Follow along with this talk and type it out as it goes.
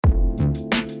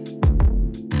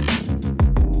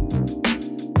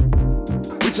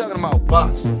We talking about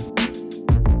boxing.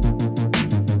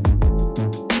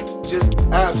 Just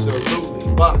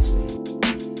absolutely boxing.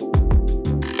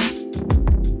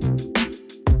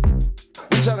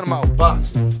 We talking about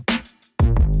boxing.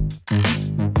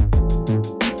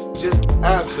 Just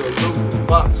absolutely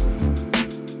boxing.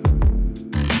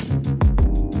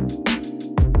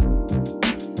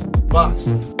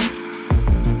 Boxing.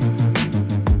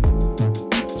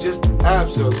 Just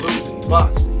absolutely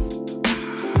boxing.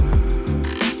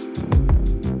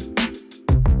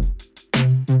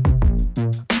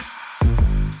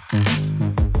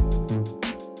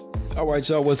 All right,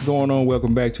 y'all, what's going on?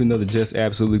 Welcome back to another Just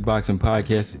Absolutely Boxing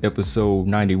Podcast, episode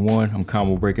 91. I'm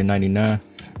Combo Breaker 99.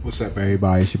 What's up,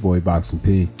 everybody? It's your boy Boxing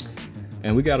P.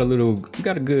 And we got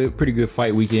a pretty good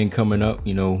fight weekend coming up.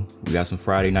 You know, we got some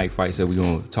Friday night fights that we're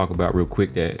going to talk about real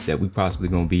quick that we possibly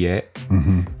going to be at.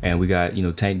 Mm-hmm. And we got,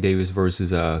 Tank Davis versus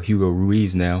Hugo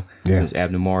Ruiz now. Yeah. Since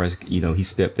Abner Mares, he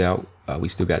stepped out. We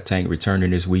still got Tank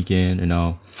returning this weekend.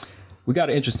 And we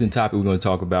got an interesting topic we're going to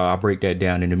talk about. I'll break that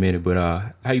down in a minute. But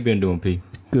how you been doing, P?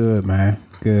 Good, man.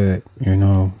 Good.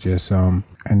 Just in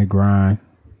the grind.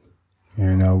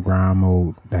 Grind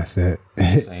mode. That's it.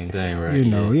 Same thing, right?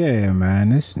 Yeah,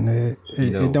 man.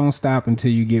 It don't stop until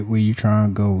you get where you trying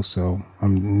to go. So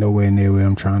I'm nowhere near where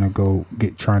I'm trying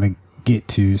to get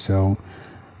to. So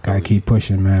gotta keep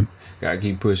pushing, man. Gotta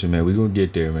keep pushing, man. We gonna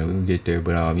get there, man. We gonna get there.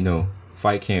 But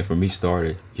fight camp for me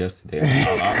started yesterday.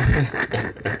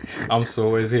 I'm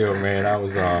sore as hell, man. I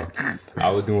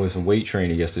was doing some weight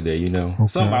training yesterday. Okay.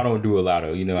 Something I don't do a lot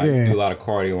of. I do a lot of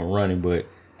cardio and running, but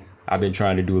I've been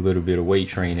trying to do a little bit of weight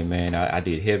training, man. I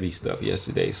did heavy stuff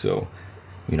yesterday, so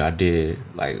I did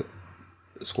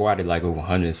squatted over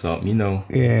 100 something,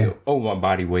 over my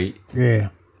body weight. Yeah,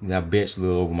 and I benched a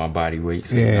little over my body weight.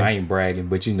 So I ain't bragging,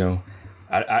 but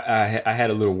I had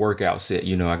a little workout set.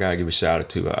 I gotta give a shout out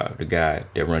to the guy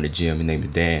that run the gym. His name is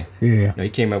Dan. Yeah, he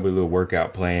came up with a little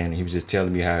workout plan. He was just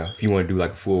telling me how if you want to do a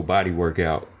full body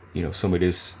workout, some of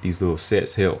these little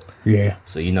sets help. Yeah.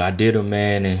 So, I did them,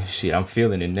 man, and shit, I'm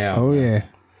feeling it now. Oh, yeah.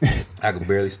 I could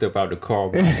barely step out the car,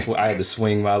 but I had to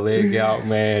swing my leg out,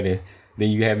 man, and then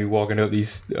you had me walking up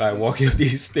these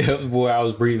steps, boy, I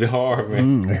was breathing hard,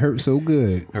 man. It hurt so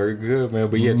good. Hurt good, man.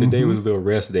 But yeah, today was a little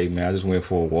rest day, man. I just went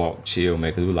for a walk, chill,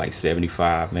 man, because it was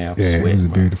 75, man. I was sweating, it was a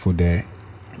beautiful day.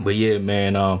 But yeah,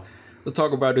 man, let's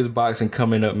talk about this boxing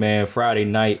coming up, man. Friday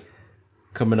night.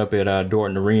 Coming up at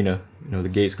Dorton Arena. The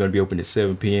gate's going to be open at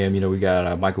 7 p.m. We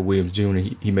got Michael Williams Jr.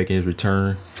 He making his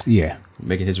return. Yeah.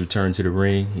 Making his return to the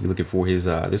ring. He looking for his,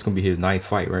 this going to be his 9th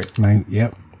fight, right?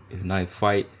 Yep. His 9th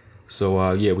fight.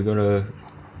 So, yeah, we're gonna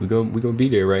be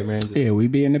there, right, man? We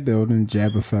be in the building.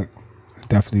 Jab Effect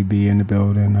definitely be in the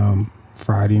building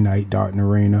Friday night, Dorton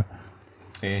Arena.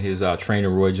 And his trainer,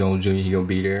 Roy Jones Jr., he going to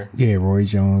be there? Yeah, Roy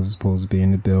Jones is supposed to be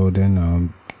in the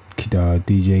building.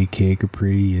 DJ Kid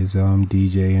Capri is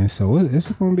DJing, so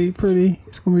it's gonna be pretty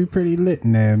lit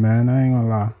in there, man. I ain't gonna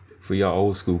lie. For y'all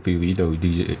old school people,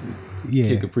 DJ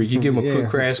Kid Capri, you give him a quick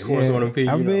crash course on them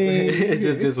people.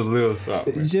 Just a little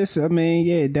something.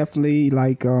 Definitely in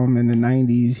the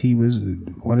 90s, he was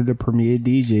one of the premier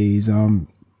DJs.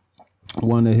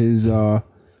 One of his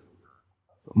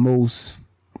most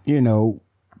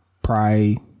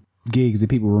probably gigs that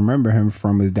people remember him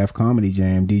from is Def Comedy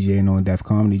Jam, DJing on Def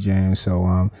Comedy Jam.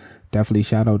 So definitely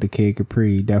shout out to Kid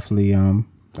Capri. Definitely a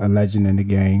legend in the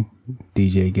game,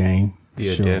 DJ game.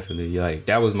 Yeah, sure. Definitely.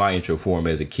 That was my intro for him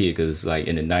as a kid, because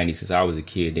in the 90s, since I was a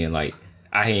kid, then I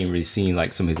hadn't really seen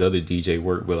some of his other DJ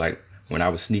work, but when I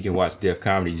was sneaking watch Def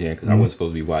Comedy Jam, because I wasn't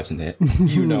supposed to be watching that,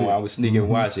 I was sneaking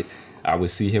watch it. I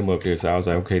would see him up there, so I was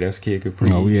like, okay, that's Kid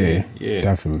Capri. Oh yeah,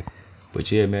 definitely. But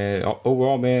yeah, man,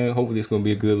 overall, man, hopefully it's going to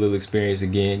be a good little experience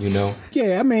again,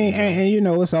 Yeah, and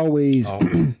it's always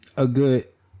a good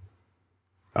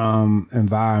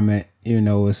environment.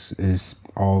 It's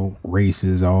all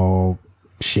races, all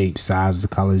shapes, sizes,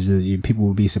 colors. People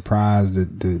will be surprised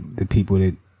that the people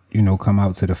that, come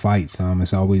out to the fights.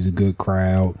 It's always a good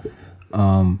crowd.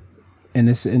 And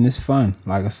it's fun.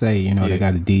 Like I say, they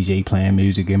got a DJ playing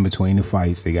music in between the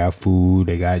fights. They got food,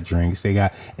 they got drinks,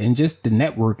 and just the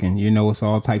networking, it's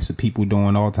all types of people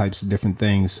doing all types of different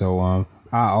things. So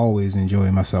I always enjoy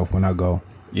myself when I go.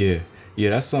 Yeah.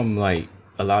 Yeah, that's something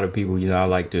a lot of people, I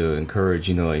like to encourage,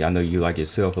 I know you like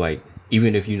yourself,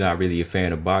 even if you're not really a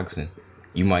fan of boxing,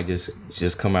 you might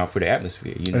just come out for the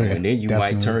atmosphere, and then you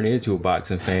definitely might turn into a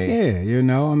boxing fan. Yeah,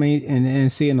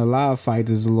 and seeing a live fight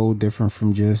is a little different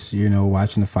from just,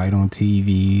 watching the fight on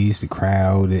TV. It's the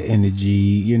crowd, the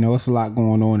energy, it's a lot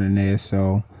going on in there.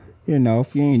 So,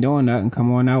 if you ain't doing nothing,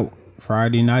 come on out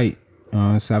Friday night,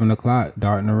 7 o'clock,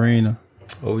 Dorton Arena.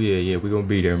 Oh, yeah, we're going to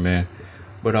be there, man.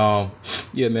 But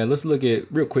yeah, man, let's look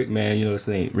at real quick, man. You know, this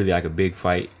ain't really like a big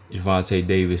fight. Javante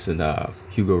Davis and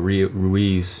Hugo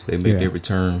Ruiz, they make their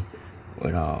return.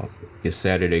 But this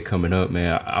Saturday coming up,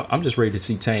 man, I'm just ready to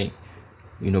see Tank,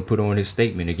 you know, put on his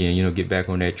statement again. You know, get back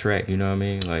on that track. You know what I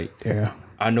mean? Like,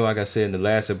 I know, like I said in the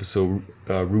last episode,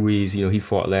 Ruiz, you know, he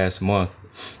fought last month.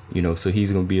 You know, so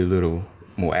he's gonna be a little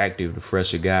more active, the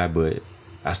fresher guy, but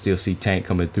I still see Tank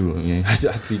coming through him. Man. I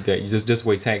see that. Just the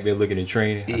way Tank been looking in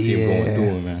training, I see him going through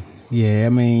him, man. Yeah, I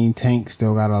mean, Tank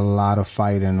still got a lot of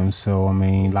fight in him, so I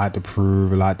mean, a lot to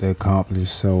prove, a lot to accomplish.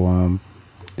 So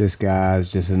this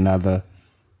guy's just another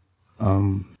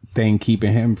thing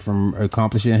keeping him from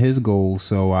accomplishing his goals.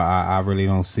 So I really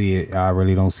don't see it. I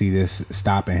really don't see this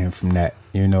stopping him from that.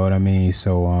 You know what I mean?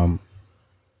 So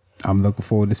I'm looking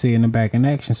forward to seeing him back in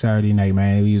action Saturday night,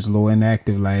 man. He was a little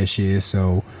inactive last year,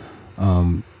 so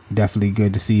definitely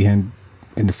good to see him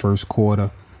in the first quarter,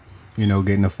 you know,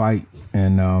 getting a fight.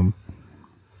 And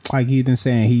like he's been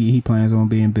saying, he plans on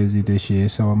being busy this year.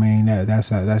 So I mean, that's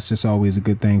just always a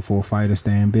good thing for a fighter,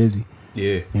 staying busy.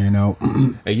 Yeah, you know.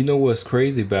 And you know what's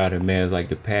crazy about it, man? Is like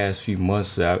the past few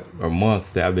months that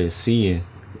I've been seeing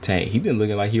Tank, he been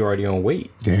looking like he already on weight.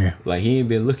 Yeah, like he ain't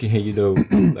been looking, you know,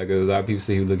 like a lot of people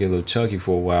say he was looking a little chunky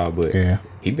for a while, but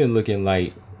he been looking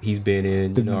like he's been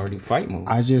in, you know, already fight mode.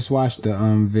 I just watched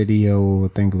the video. I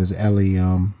think it was Ellie,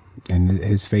 and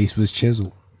his face was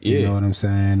chiseled. You know what I'm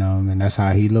saying? And that's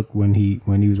how he looked when he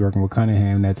was working with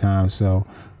Cunningham that time. So,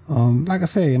 like I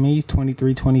say, I mean, he's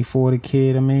 23, 24, the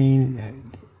kid. I mean,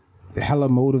 hella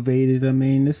motivated. I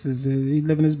mean, he's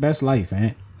living his best life,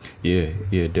 man. Yeah,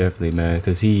 definitely, man.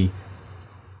 Because he,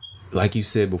 like you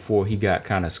said before, he got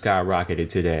kind of skyrocketed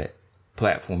to that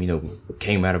platform. You know,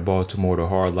 came out of Baltimore to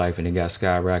Hard Life and then got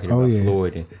skyrocketed by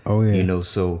Floyd. And, you know,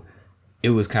 so it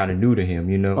was kind of new to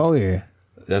him, you know? Oh, yeah.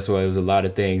 That's why it was a lot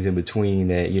of things in between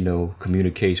that, you know,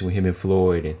 communication with him and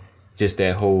Floyd and just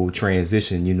that whole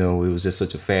transition, you know, it was just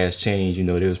such a fast change. You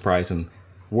know, there was probably some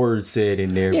words said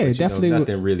in there. Yeah, but, definitely.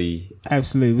 Nothing really.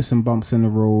 Absolutely. With some bumps in the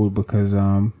road because,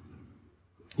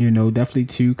 you know, definitely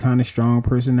two kind of strong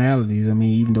personalities. I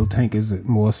mean, even though Tank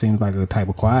seems like a type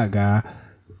of quiet guy,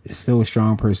 it's still a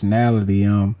strong personality.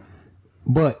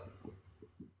 But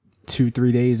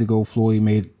 2-3 days ago, Floyd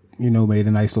made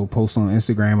a nice little post on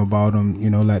Instagram about him, you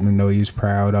know, letting him know he was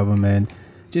proud of him and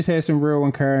just had some real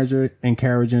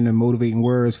encouraging and motivating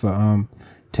words for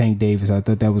Tank Davis. I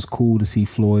thought that was cool to see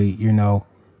Floyd, you know,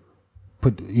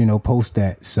 post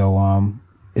that. So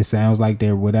it sounds like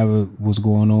that whatever was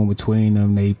going on between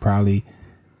them, they probably,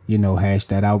 you know, hashed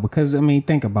that out. Because I mean,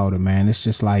 think about it, man. It's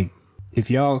just like if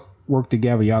y'all work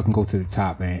together, y'all can go to the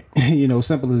top, man. You know,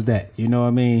 simple as that. You know what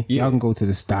I mean? Yeah. Y'all can go to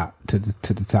the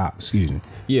top. Excuse me.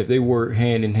 Yeah, if they work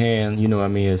hand in hand, you know what I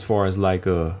mean, as far as like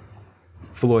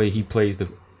Floyd, he plays the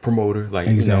promoter, like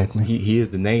exactly. You know, he is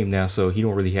the name now, so he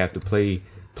don't really have to play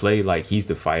like he's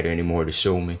the fighter anymore, the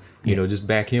showman. You know, just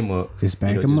back him up. Just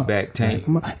back him up. Back Tank.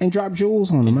 And drop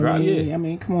jewels on him. I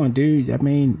mean, come on, dude. I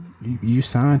mean, you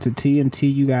signed to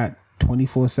TMT, you got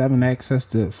 24/7 access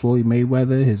to Floyd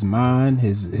Mayweather, his mind,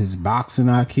 his boxing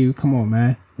IQ. Come on,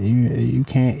 man. You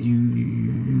can't.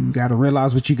 You got to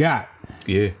realize what you got.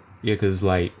 Yeah, because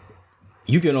like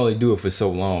you can only do it for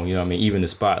so long. You know what I mean? Even the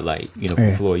spotlight, you know,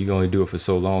 for Floyd, you can only do it for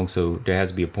so long. So there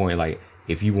has to be a point. Like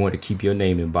if you want to keep your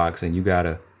name in boxing, you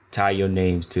gotta tie your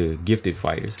names to gifted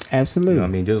fighters. Absolutely. You know what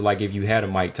I mean? Just like if you had a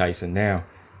Mike Tyson now,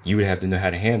 you would have to know how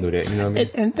to handle that. You know what I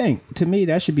mean? And think, to me,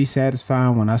 that should be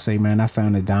satisfying when I say, man, I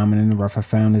found a diamond in the rough. I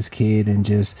found this kid and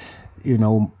just, you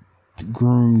know,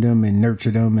 groomed him and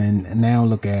nurtured him. And now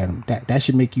look at him. That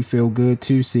should make you feel good,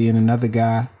 too, seeing another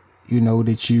guy, you know,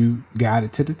 that you got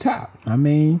it to the top. I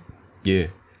mean. Yeah,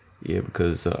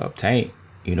 because Tank,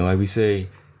 you know, like we say,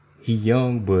 he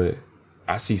young, but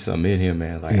I see something in him,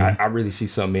 man. Like, I really see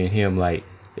something in him, like,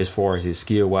 as far as his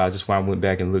skill wise. That's why I went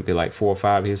back and looked at like 4 or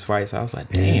 5 of his fights. I was like,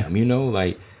 damn, you know,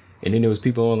 like, and then there was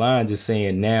people online just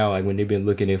saying now, like when they've been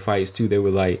looking at fights too, they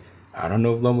were like, I don't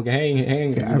know if Loma can hang,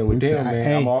 you know, with them,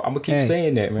 man. I'm gonna keep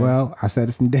saying that, man. Well, I said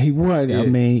it from day one. Yeah. I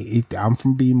mean, I'm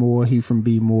from B-More, he from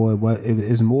B-More.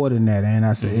 It's more than that, and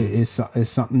I said it's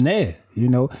something there, you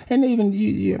know. And even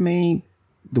I mean,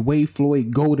 the way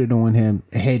Floyd goated on him,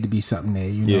 it had to be something there,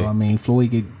 you know. I mean,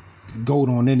 Floyd could goat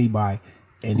on anybody.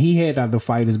 And he had other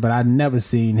fighters, but I never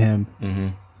seen him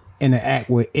interact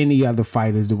with any other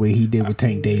fighters the way he did with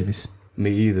Tank Davis. Me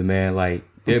either, man. Like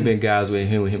there have been guys with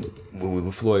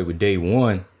Floyd with day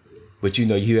one, but you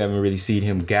know you haven't really seen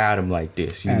him guide him like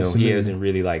this. You know, he hasn't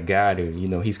really like guided. You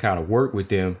know, he's kind of worked with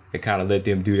them and kind of let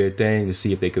them do their thing to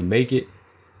see if they could make it.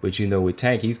 But with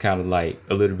Tank, he's kind of like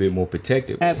a little bit more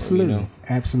protective. Absolutely,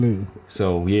 absolutely.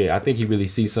 So yeah, I think he really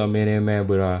sees something in him, man.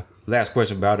 But last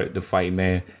question about it, the fight,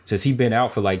 man. Since he been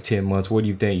out for like 10 months, what do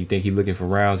you think? You think he looking for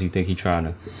rounds? You think he trying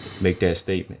to make that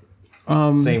statement?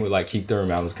 Same with like Keith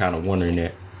Thurman. I was kind of wondering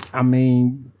that. I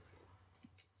mean,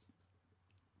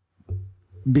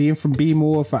 being from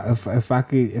B-More, if I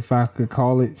could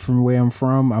call it from where I'm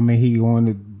from, I mean, he going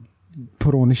to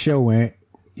put on the show, Ant.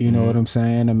 You know what I'm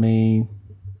saying? I mean,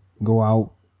 go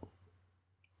out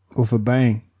with a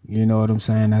bang. You know what I'm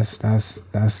saying? That's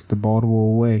the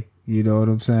Baltimore way. You know what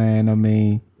I'm saying? I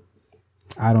mean,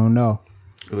 I don't know.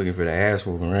 You're looking for the ass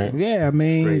whooping, right? Yeah, I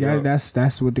mean,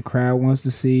 that's what the crowd wants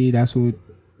to see. That's what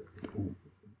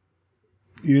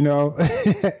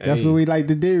that's what we like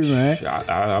to do, man.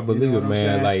 I believe it,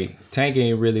 man. Like Tank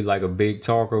ain't really like a big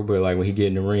talker, but like when he get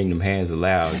in the ring, them hands are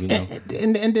loud,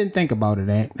 And then think about it,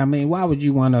 Ant. I mean, why would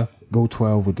you want to go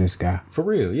 12 with this guy? For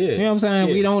real, yeah. You know what I'm saying?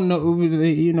 Yeah. We don't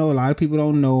know. A lot of people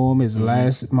don't know him. It's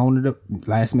last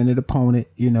minute opponent.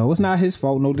 It's not his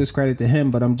fault. No discredit to him,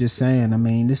 but I'm just saying. I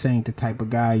mean, this ain't the type of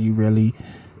guy you really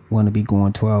want to be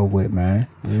going 12 with, man.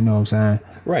 You know what I'm saying?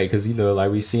 Right, because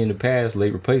like we see in the past,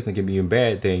 late replacement can be a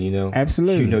bad thing.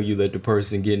 Absolutely. You let the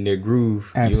person get in their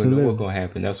groove. Absolutely. You don't know what's gonna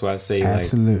happen. That's why I say,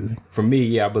 absolutely. Like, for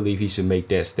me, I believe he should make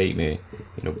that statement.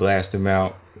 Blast him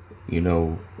out.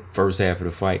 First half of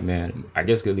the fight, man. I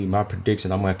guess gonna leave my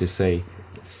prediction. I'm gonna have to say,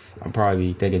 I'm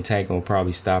probably thinking Tank gonna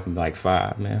probably stop him like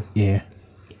 5, man. Yeah.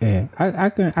 I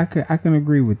can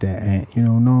agree with that, Ant.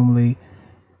 Normally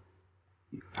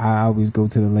I always go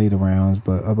to the later rounds,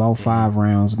 but about 5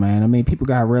 rounds, man. I mean, people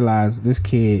gotta realize this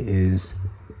kid is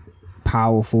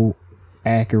powerful,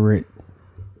 accurate,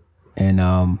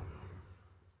 and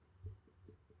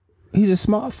he's a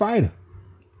smart fighter.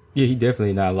 Yeah, he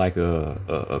definitely not like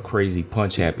a crazy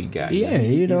punch happy guy. Yeah,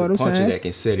 he's what I'm saying. He's a puncher that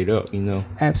can set it up,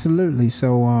 Absolutely.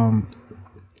 So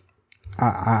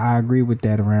I agree with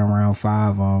that around round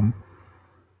 5.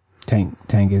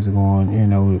 Tank is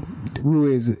going,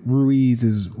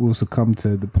 Ruiz will succumb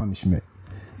to the punishment.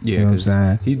 Yeah, because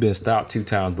he's been stopped 2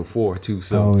 times before too.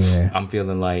 So I'm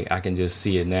feeling like I can just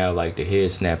see it now, like the head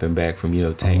snapping back from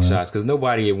Tank shots. Because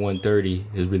nobody at 130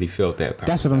 has really felt that power.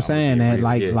 That's what I'm saying. That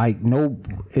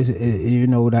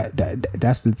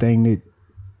that's the thing that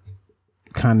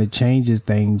kind of changes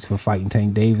things for fighting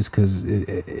Tank Davis, because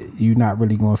you're not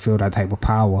really going to feel that type of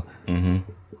power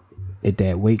at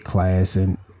that weight class.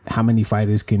 And how many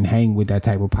fighters can hang with that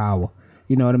type of power?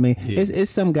 You know what I mean? Yeah. It's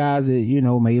some guys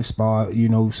that, may have sparred,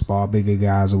 spar bigger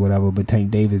guys or whatever, but Tank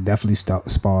Davis definitely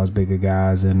spars bigger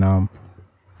guys, and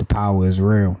the power is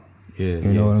real. Yeah.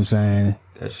 You know what I'm saying?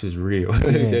 That's just real.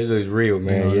 Yeah. That's just real,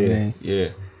 man. I mean? Yeah.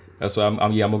 That's why I'm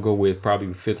gonna go with probably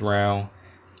 5th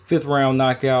round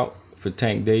knockout for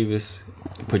Tank Davis.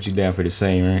 Put you down for the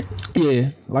same, right? Yeah.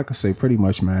 Like I say, pretty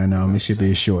much, man. It should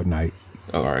be a short night.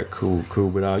 All right, cool.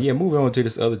 But moving on to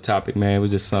this other topic, man. It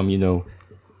was just some,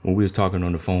 when we was talking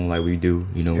on the phone like we do,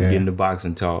 we get into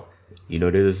boxing talk.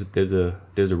 There's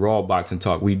a raw boxing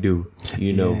talk we do.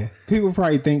 Yeah. People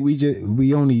probably think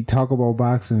we only talk about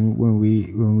boxing when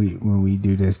we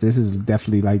do this. This is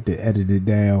definitely like the edited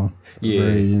down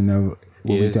version of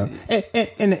what we talk.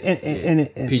 And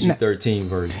PG-13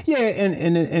 version. Yeah,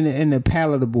 and in a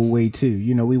palatable way too.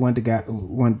 We want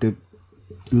the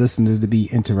listeners to be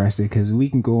interested, because we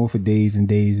can go on for days and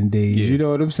days and days. You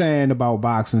know what I'm saying about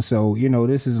boxing. So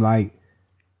this is like,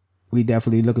 we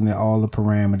definitely looking at all the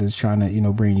parameters, trying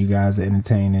to bring you guys an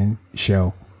entertaining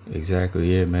show.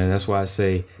 Exactly. Yeah, man. That's why I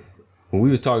say, when we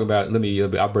was talking about,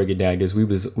 I'll break it down. Because we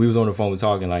was on the phone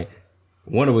talking, like,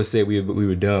 one of us said we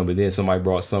were done, but then somebody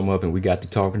brought something up and we got to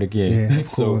talking again. Yeah,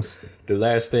 of course. So the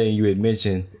last thing you had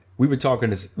mentioned, we were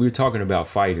talking about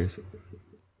fighters,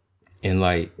 and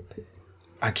like,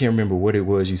 I can't remember what it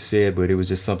was you said, but it was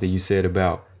just something you said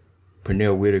about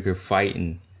Pernell Whitaker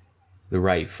fighting the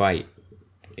right fight.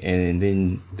 And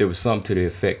then there was something to the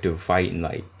effect of fighting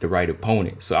like the right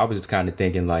opponent. So I was just kind of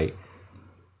thinking, like,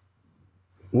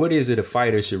 what is it a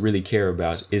fighter should really care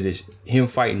about? Is it him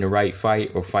fighting the right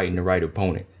fight or fighting the right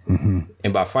opponent?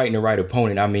 And by fighting the right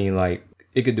opponent, I mean, like,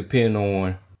 it could depend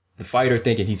on the fighter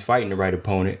thinking he's fighting the right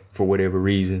opponent for whatever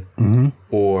reason,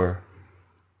 or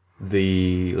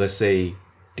let's say,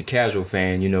 the casual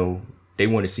fan, they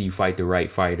want to see you fight the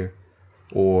right fighter,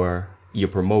 or your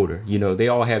promoter. They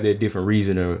all have their different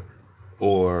reason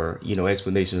or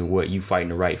explanation of what you fighting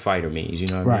the right fighter means.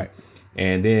 What I mean?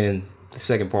 And then the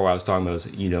second part I was talking about was,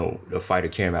 a fighter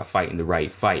caring about fighting the right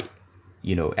fight.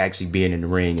 Actually being in the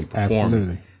ring and performing.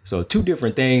 Absolutely. So 2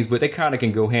 different things, but they kind of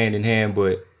can go hand in hand.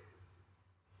 But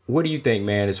what do you think,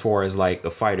 man, as far as like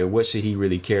a fighter, what should he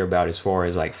really care about as far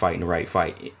as like fighting the right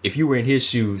fight? If you were in his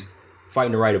shoes,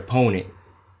 fighting the right opponent,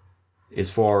 as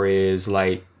far as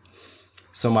like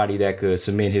somebody that could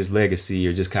cement his legacy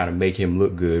or just kind of make him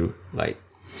look good, like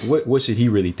what should he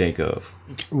really think of?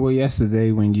 Well,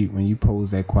 yesterday when you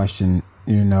posed that question,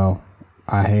 you know,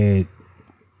 I had,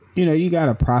 you know, you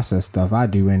gotta process stuff. I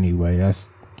do anyway.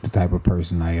 That's the type of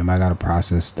person I am. I gotta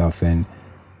process stuff, and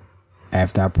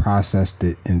after I processed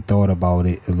it and thought about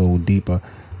it a little deeper,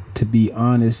 to be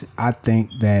honest, I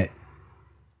think that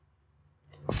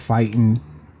fighting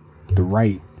the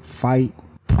right fight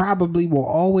probably will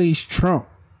always trump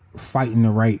fighting the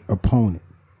right opponent,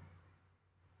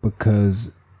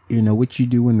 because, you know, what you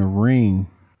do in the ring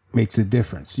makes a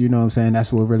difference. You know what I'm saying?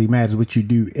 That's what really matters, what you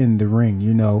do in the ring.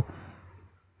 You know,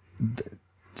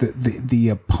 the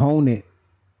opponent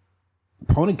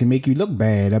can make you look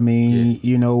bad. I mean,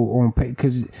 you know,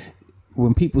 because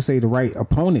when people say the right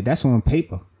opponent, that's on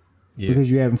paper,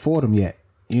 because you haven't fought them yet.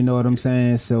 You know what I'm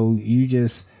saying? So you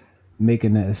just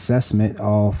making an assessment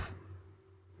of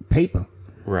paper.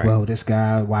 Right. Well, this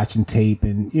guy watching tape,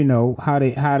 and you know how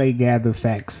they gather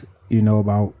facts, you know,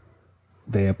 about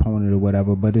their opponent or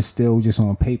whatever, but it's still just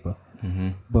on paper. Mm-hmm.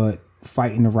 But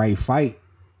fighting the right fight,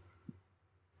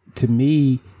 to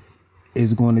me,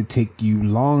 is going to take you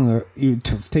longer,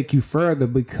 to take you further,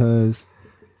 because,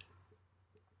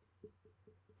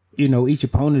 you know, each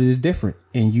opponent is different,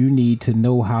 and you need to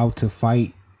know how to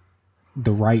fight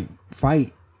the right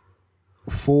fight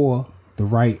for the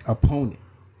right opponent.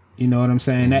 You know what I'm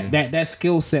saying? Mm-hmm. That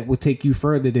skill set will take you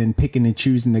further than picking and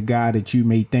choosing the guy that you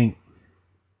may think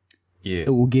it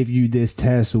will give you this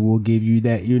test or will give you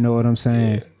that. You know what I'm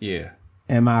saying? Yeah.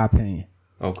 In my opinion.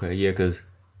 Okay. Yeah. Because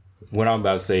what I'm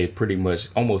about to say is pretty much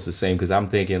almost the same. Because I'm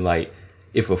thinking, like,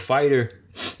 if a fighter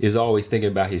is always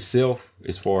thinking about himself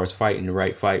as far as fighting the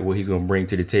right fight, what he's going to bring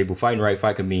to the table, fighting the right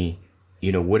fight can mean,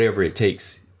 you know, whatever it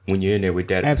takes when you're in there with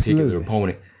that particular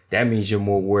opponent. That means you're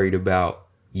more worried about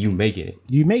you making it.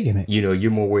 You know,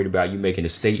 you're more worried about you making a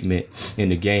statement in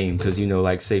the game. Because, you know,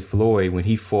 like, say Floyd, when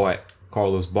he fought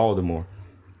Carlos Baltimore,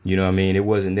 you know what I mean? It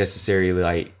wasn't necessarily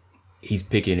like he's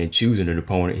picking and choosing an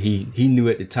opponent. He knew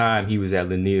at the time he was at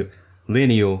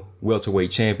lineal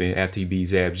welterweight champion after he beat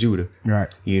Zab Judah.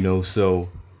 Right. You know, so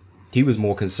he was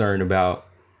more concerned about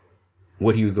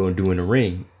what he was going to do in the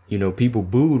ring. You know, people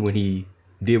booed when he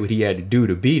did what he had to do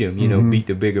to beat him, you know, beat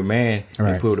the bigger man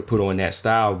and put on that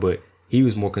style. But he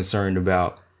was more concerned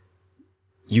about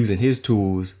using his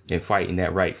tools and fighting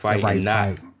that right fight and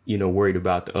not, you know, worried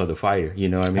about the other fighter. You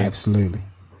know what I mean? Absolutely.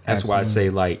 That's why I say,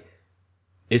 like,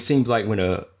 it seems like when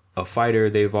a fighter,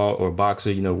 or a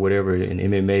boxer, you know, whatever, in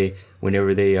MMA,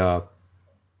 whenever they have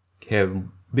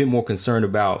been more concerned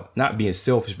about not being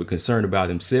selfish, but concerned about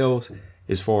themselves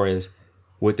as far as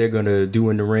what they're going to do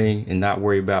in the ring and not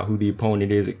worry about who the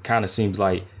opponent is, it kind of seems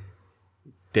like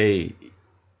they're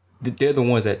the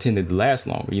ones that tended to last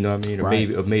longer, you know what I mean? Or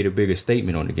maybe have made a bigger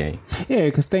statement on the game. Yeah,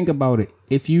 because think about it.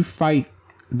 If you fight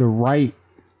the right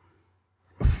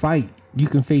fight, you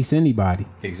can face anybody.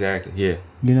 Exactly, yeah.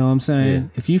 You know what I'm saying? Yeah.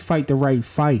 If you fight the right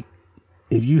fight,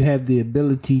 if you have the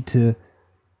ability to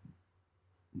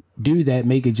do that,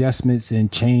 make adjustments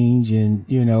and change and,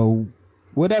 you know,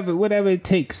 whatever it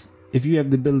takes, if you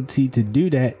have the ability to do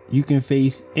that, you can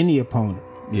face any opponent.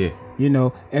 Yeah. You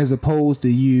know, as opposed to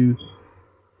you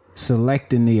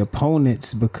selecting the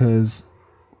opponents because,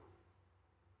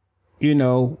 you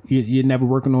know, you're never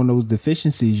working on those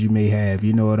deficiencies you may have.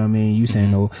 You know what I mean? You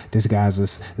saying, oh, this guy's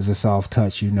is a soft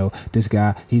touch. You know, this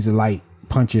guy, he's a light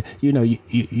puncher. You know,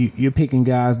 you're picking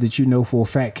guys that you know for a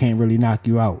fact can't really knock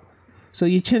you out. So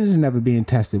your chin is never being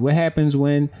tested. What happens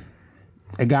when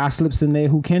a guy slips in there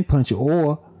who can punch you,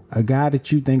 or a guy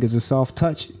that you think is a soft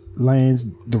touch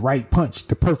lands the right punch,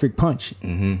 the perfect punch?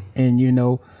 Mm-hmm. And, you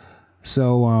know,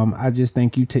 so I just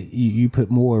think you put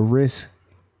more risk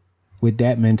with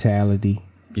that mentality,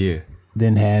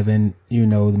 than having, you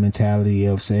know, the mentality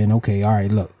of saying, okay, all right,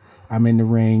 look, I'm in the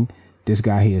ring. This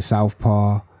guy here is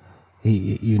southpaw.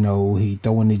 He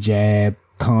throwing the jab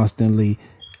constantly.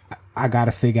 I got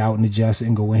to figure out and adjust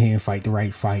and go in here and fight the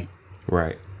right fight.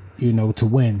 Right. You know, to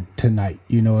win tonight.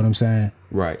 You know what I'm saying?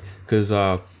 Right. Because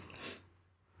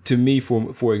to me,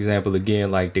 for example, again,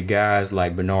 like the guys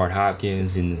like Bernard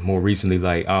Hopkins and more recently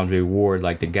like Andre Ward,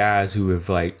 like the guys who have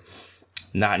like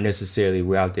not necessarily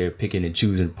were out there picking and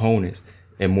choosing opponents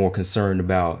and more concerned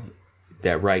about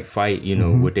that right fight, you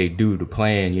know, what they do, the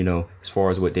plan, you know, as far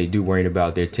as what they do, worrying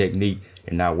about their technique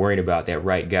and not worrying about that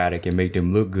right guy that can make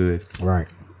them look good. Right.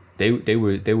 They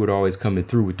would always coming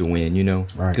through with the win, you know,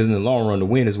 because in the long run, the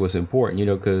win is what's important, you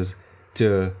know, because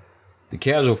to the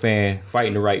casual fan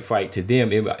fighting the right fight, to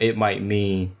them, it might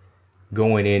mean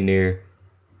going in there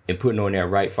and putting on that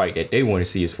right fight that they want to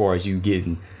see, as far as you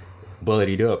getting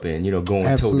bloodied up and, you know,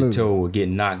 going toe to toe or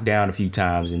getting knocked down a few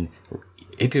times. And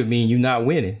it could mean you not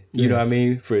winning. You know what I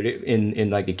mean? For in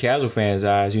like the casual fans'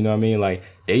 eyes, you know what I mean? Like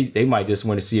they might just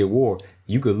want to see a war.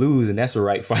 You could lose, and that's a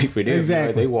right fight for them. Exactly.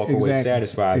 Right? They walk away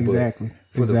satisfied. Exactly.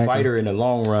 But for the fighter in the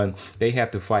long run, they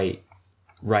have to fight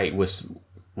what's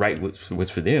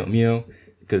for them, you know?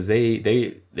 Because they're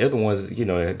the ones, you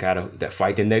know, that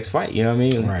fight the next fight. You know what I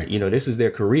mean? Right. You know, this is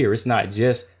their career. It's not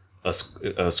just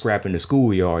a scrap in the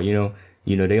schoolyard. You know,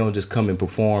 they don't just come and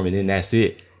perform and then that's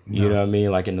it. You know what I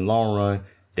mean? Like in the long run,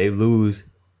 they could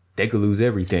lose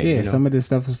everything. Yeah, you know? some of this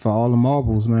stuff is for all the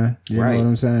marbles, man. You know what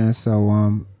I'm saying?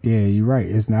 So, yeah, you're right.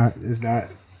 It's not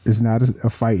a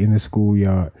fight in the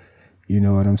schoolyard. You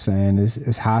know what I'm saying?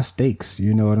 It's high stakes.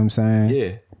 You know what I'm saying?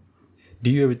 Yeah. Do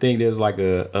you ever think there's like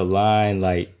a line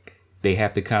like they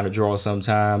have to kind of draw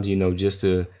sometimes, you know, just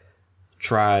to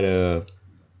try to,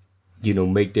 you know,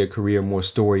 make their career more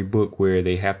storybook, where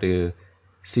they have to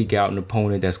seek out an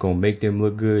opponent that's going to make them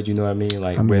look good? You know what I mean?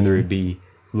 Like whether it be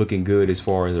looking good as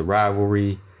far as a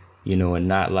rivalry, you know, and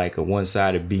not like a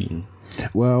one-sided beating.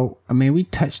 Well, I mean, we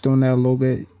touched on that a little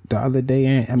bit the other day.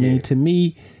 And I mean, to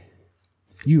me,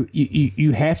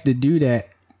 you have to do that.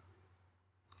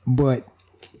 But,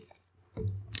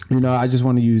 you know, I just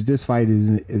want to use this fight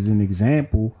as an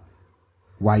example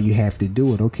why you have to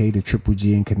do it. Okay, the Triple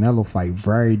G and Canelo fight,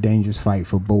 very dangerous fight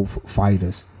for both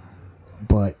fighters.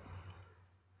 But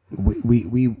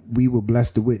we were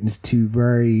blessed to witness two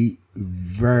very,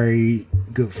 very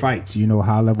good fights, you know,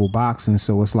 high level boxing.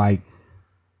 So it's like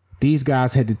these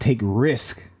guys had to take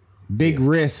big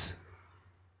risks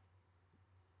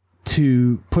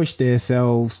to push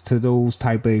themselves to those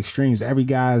type of extremes. Every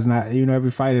guy is not, you know,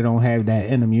 every fighter don't have that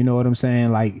in them. You know what I'm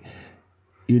saying? Like,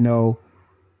 you know,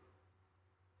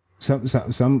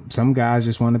 some guys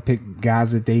just want to pick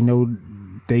guys that they know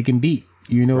they can beat.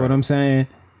 You know what I'm saying?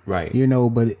 Right. You know,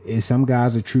 but some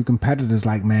guys are true competitors.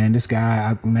 Like, man, this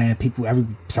guy,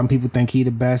 some people think he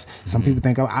the best. Some people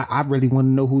think I really want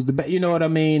to know who's the best. You know what I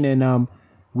mean? And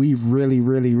we really,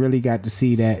 really, really got to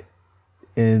see that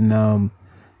in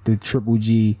the Triple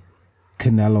G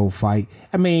Canelo fight.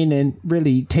 I mean, and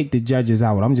really take the judges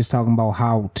out. I'm just talking about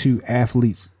how two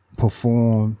athletes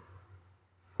perform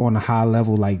on a high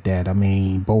level like that. I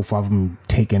mean, both of them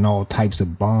taking all types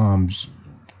of bombs,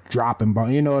 dropping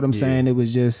bombs. You know what I'm saying? It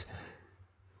was just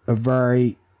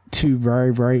two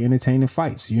very, very entertaining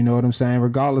fights. You know what I'm saying?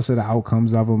 Regardless of the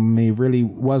outcomes of them, I mean, it really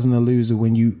wasn't a loser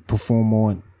when you perform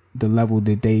on the level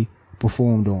that they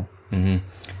performed on.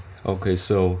 Mm-hmm. Okay,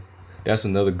 so that's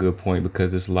another good point,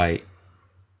 because it's like,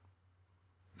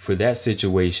 for that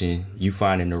situation, you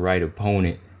finding the right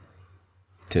opponent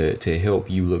to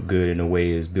help you look good in a way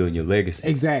is building your legacy.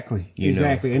 Exactly. You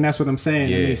know? And that's what I'm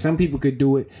saying. I mean, some people could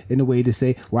do it in a way to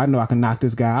say, well, I know I can knock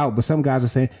this guy out. But some guys are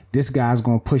saying, this guy's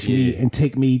going to push me and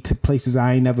take me to places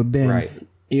I ain't never been. Right.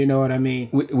 You know what I mean?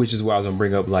 Which is why I was going to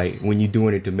bring up, like, when you're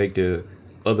doing it to make the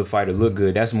other fighter look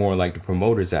good, that's more like the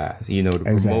promoter's eyes. You know, the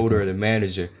promoter or the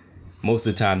manager, most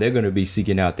of the time, they're going to be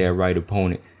seeking out that right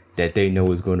opponent that they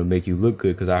know is going to make you look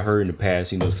good. Because I heard in the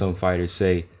past, you know, some fighters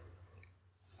say,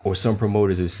 or some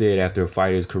promoters have said after a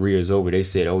fighter's career is over, they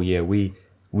said, oh, yeah, we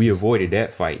avoided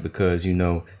that fight because, you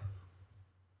know,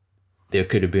 there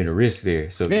could have been a risk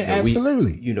there. So,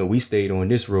 absolutely. We stayed on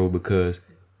this road because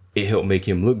it helped make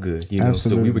him look good, you know.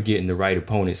 Absolutely. So we were getting the right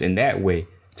opponents in that way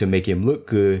to make him look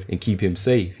good and keep him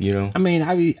safe, you know. I mean,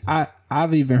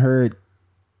 I've even heard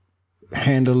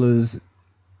handlers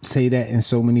say that in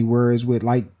so many words with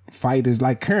like fighters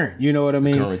like Current, you know what I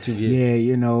mean? Current too, yeah,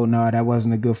 you know, no, that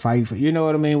wasn't a good fight for, you know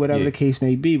what I mean? Whatever the case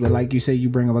may be. But like you say, you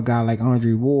bring up a guy like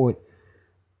Andre Ward,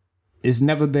 it's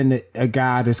never been a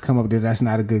guy that's come up that's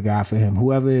not a good guy for him.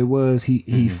 Whoever it was,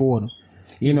 he fought him.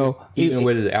 You know, even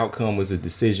whether the outcome was a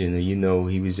decision, or, you know,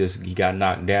 he got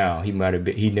knocked down. He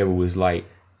never was like,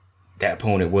 that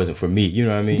opponent wasn't for me. You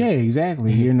know what I mean? Yeah,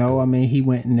 exactly. You know, I mean, he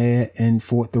went in there and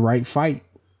fought the right fight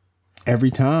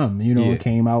every time, you know, and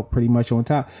came out pretty much on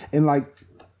top. And like,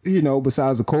 you know,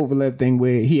 besides the Kovalev thing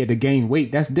where he had to gain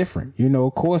weight, that's different. You know,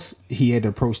 of course he had to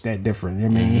approach that different. I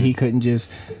mean, he couldn't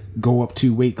just go up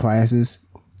 2 weight classes,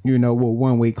 you know, with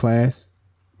 1 weight class,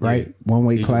 right? Yeah. 1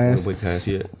 weight class. 1 weight class,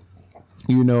 yeah.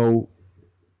 You know,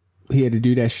 he had to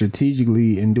do that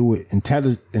strategically and do it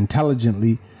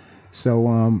intelligently.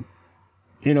 So,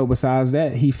 you know, besides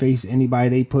that, he faced anybody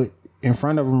they put in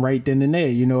front of him right then and there.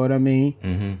 You know what I mean?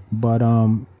 Mm-hmm. But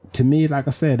to me, like I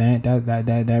said,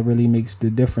 that really makes the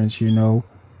difference. You know,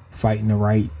 fighting the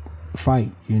right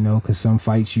fight. You know, because some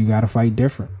fights you got to fight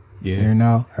different. Yeah. You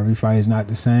know, every fight is not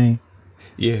the same.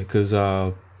 Yeah, because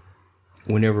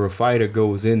whenever a fighter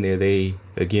goes in there, they,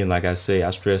 again, like I say,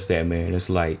 I stress that, man. It's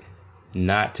like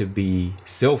not to be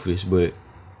selfish, but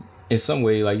in some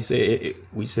way, like you said,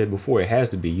 we said before, it has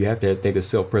to be. You have to think of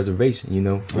self-preservation. You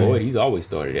know, Floyd, he's always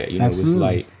started that. You know, Absolutely.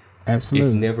 it's like, Absolutely.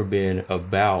 it's never been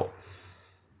about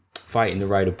fighting the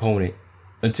right opponent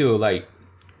until, like,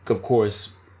 of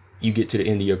course, you get to the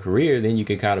end of your career, then you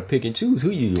can kind of pick and choose who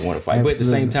you want to fight. Absolutely. But at the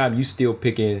same time, you still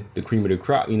picking the cream of the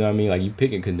crop. You know what I mean? Like, you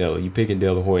picking Canelo, you picking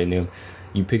De La Hoya and them,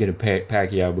 you picking a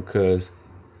Pacquiao because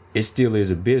it still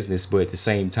is a business. But at the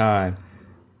same time,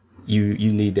 you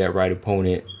need that right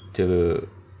opponent to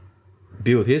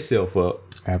build himself up.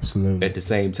 Absolutely. At the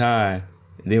same time,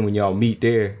 then when y'all meet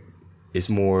there, it's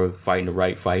more fighting the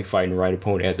right fight, fighting the right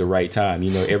opponent at the right time.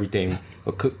 You know, everything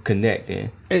will connect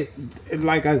in.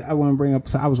 Like I want to bring up,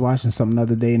 so I was watching something the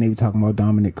other day and they were talking about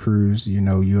Dominic Cruz, you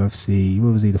know, UFC,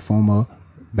 what was he, the former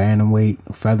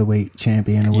bantamweight, featherweight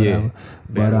champion or whatever.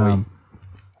 But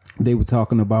they were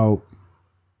talking about,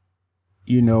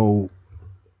 you know,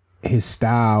 his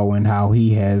style and how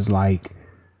he has like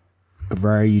a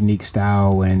very unique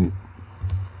style, and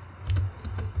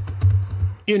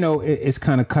you know, it's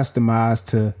kind of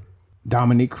customized to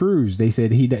Dominic Cruz. They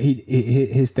said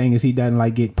his thing is he doesn't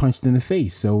like get punched in the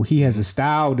face, so he has a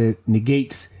style that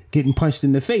negates getting punched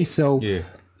in the face. So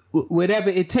whatever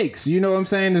it takes, you know what I'm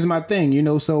saying, is my thing. You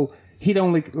know, so he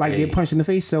don't like get punched in the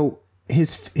face. So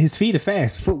his feet are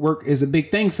fast. Footwork is a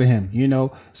big thing for him, you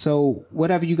know. So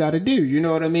whatever you got to do, you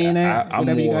know what I mean?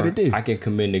 Whatever you got to do. I can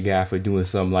commend the guy for doing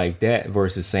something like that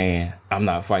versus saying, I'm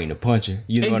not fighting a puncher.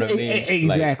 You know what I mean?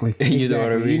 Exactly. Like, you know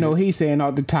what I mean? You know, he's saying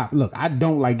off the top, look, I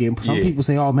don't like getting, some people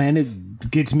say, oh man,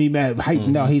 it gets me mad.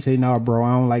 No, he say, no, bro,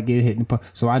 I don't like getting hit in the punch.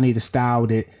 So I need a style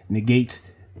that negates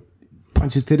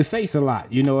punches to the face a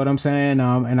lot. You know what I'm saying?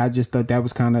 And I just thought that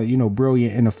was kind of, you know,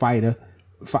 brilliant in a fighter.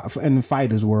 In the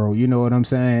fighter's world, you know what I'm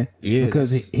saying? Yeah.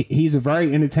 Because he's a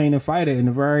very entertaining fighter and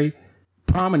a very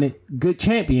prominent, good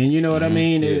champion. You know what I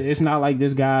mean? Yeah. It's not like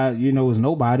this guy, you know, is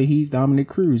nobody. He's Dominic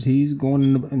Cruz. He's going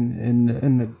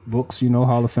in the books, you know,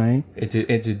 Hall of Fame. And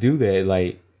to do that,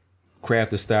 like,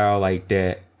 craft a style like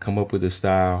that, come up with a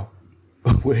style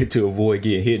to avoid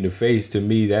getting hit in the face. To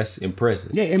me, that's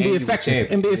impressive. Yeah, and be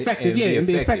effective. And be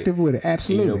effective with it.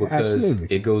 Absolutely. You know, because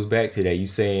absolutely. it goes back to that. You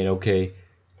saying, okay,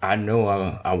 I know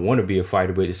I want to be a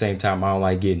fighter, but at the same time, I don't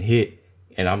like getting hit,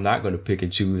 and I'm not going to pick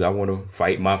and choose. I want to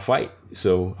fight my fight,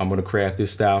 so I'm going to craft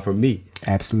this style for me.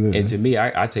 Absolutely. And to me,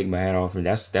 I take my hat off, and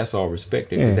that's all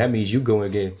respected, because that means you go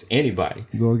against anybody.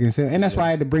 You go against it, and that's why I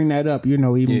had to bring that up. You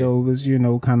know, even though it was, you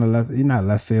know, kind of not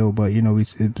left field, but you know,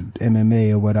 it's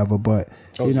MMA or whatever. But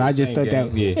you know, I just thought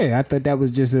that I thought that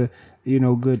was just a, you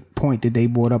know, good point that they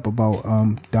brought up about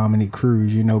Dominic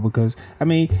Cruz, you know, because I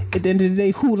mean, at the end of the day,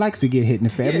 who likes to get hit in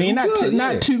the face? I mean,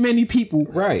 not too many people,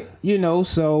 right? You know,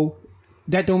 so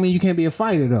that don't mean you can't be a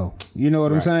fighter, though. You know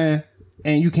what I'm saying?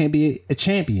 And you can't be a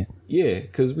champion. Yeah,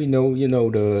 because we know, you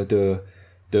know,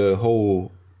 the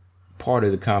whole part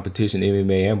of the competition,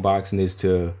 MMA and boxing, is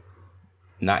to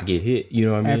not get hit. You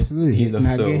know what I mean? Absolutely, you know,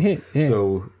 not get hit. Yeah.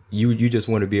 So you just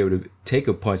want to be able to take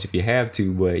a punch if you have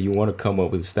to, but you want to come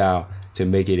up with a style to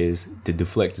make it to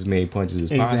deflect as many punches as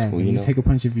possible. You know, take a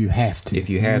punch if you have to. If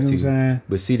you have to.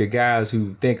 But see, the guys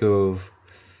who think of,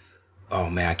 oh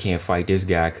man, I can't fight this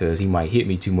guy because he might hit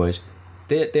me too much.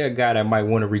 They're a guy that might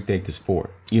want to rethink the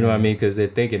sport. You know what I mean? Because they're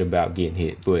thinking about getting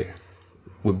hit. But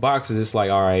with boxers, it's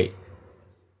like, all right,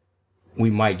 we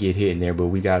might get hit in there, but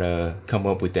we gotta come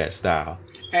up with that style.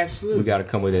 Absolutely. We gotta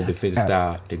come with that defensive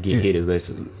style to get hit at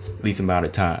least amount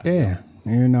of time. Yeah.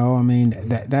 You know, I mean,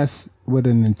 that's what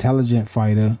an intelligent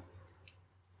fighter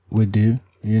would do.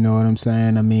 You know what I'm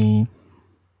saying? I mean,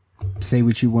 say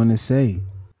what you want to say.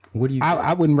 What do you?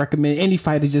 I wouldn't recommend any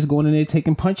fighter just going in there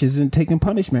taking punches and taking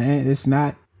punishment. It's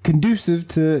not conducive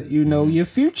to, you know, your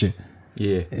future.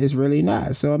 Yeah, it's really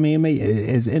not. So I mean,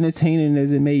 as entertaining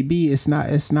as it may be, it's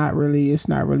not really a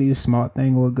smart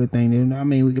thing or a good thing. I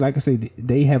mean, like I say,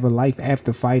 they have a life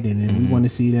after fighting, and we want to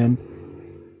see them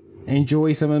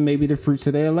enjoy some of maybe the fruits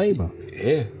of their labor.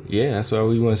 Yeah, that's what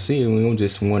we want to see, and we don't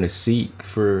just want to seek.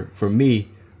 For me,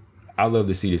 I love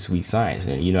to see the sweet science,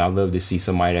 and you know, I love to see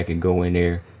somebody that can go in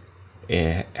there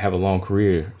and have a long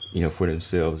career, you know, for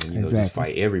themselves, and you know, just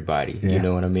fight everybody. Yeah. You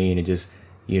know what I mean, and just,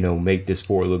 you know, make the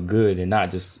sport look good, and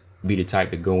not just be the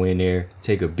type to go in there,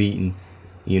 take a beating,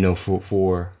 you know,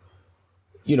 for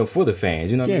you know, for the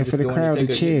fans, you know what I mean? For the crowd to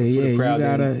cheer. You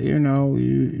gotta, you know,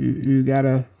 you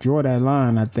gotta draw that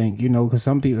line, I think, you know, because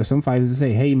some fighters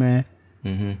say, hey man,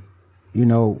 you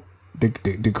know,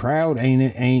 the crowd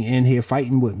ain't in here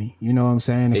fighting with me. You know what I'm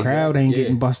saying? The crowd ain't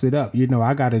getting busted up. You know,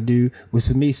 I got to do what's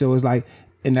for me. So it's like,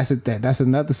 and that's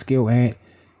another skill, and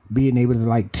being able to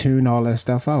like tune all that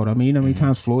stuff out. I mean, you know how many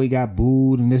times Floyd got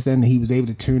booed and this and he was able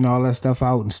to tune all that stuff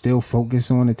out and still focus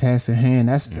on the task at hand.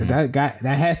 That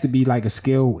has to be like a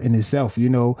skill in itself, you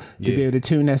know, to be able to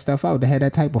tune that stuff out, to have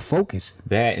that type of focus.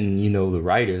 That, and you know, the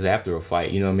writers after a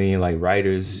fight, you know what I mean? Like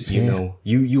writers, you know,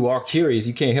 you are curious.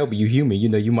 You can't help it. You human. You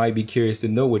know, you might be curious to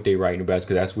know what they're writing about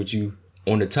because that's what you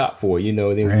on the top for. You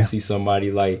know, then when you see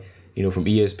somebody like, you know, from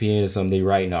ESPN or something, they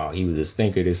write, no, he was a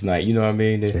stinker this night. You know what I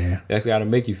mean? That's got to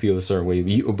make you feel a certain way.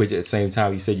 But at the same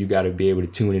time, you said you got to be able to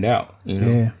tune it out. You know?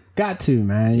 Yeah, got to,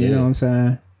 man. You know what I'm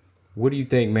saying? What do you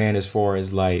think, man, as far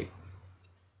as like,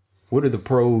 what are the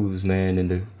pros, man, and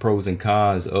the pros and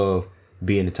cons of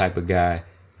being the type of guy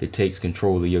that takes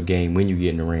control of your game when you get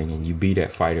in the ring and you be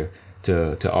that fighter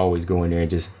to always go in there and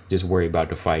just worry about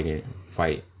the fight?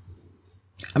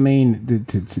 I mean,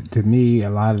 to me,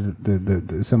 a lot of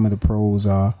the some of the pros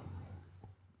are,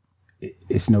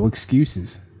 it's no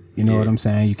excuses. You know what I'm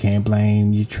saying? You can't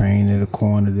blame your trainer, the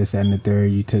corner, this, that, and the third.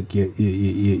 You took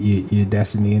your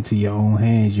destiny into your own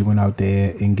hands. You went out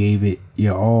there and gave it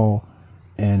your all,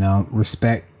 and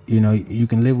respect. You know, you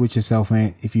can live with yourself,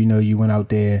 and if you know you went out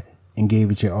there and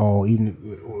gave it your all, even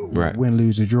win,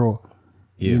 lose, or draw.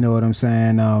 You know what I'm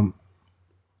saying?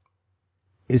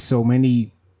 It's so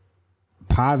many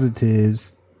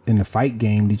positives in the fight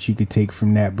game that you could take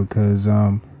from that, because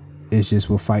it's just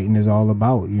what fighting is all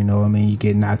about. You know what I mean? You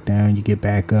get knocked down, you get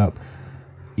back up,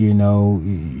 you know,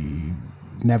 you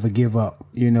never give up,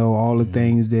 you know, all the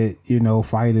things that, you know,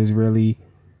 fighters really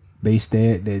base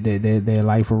their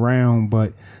life around.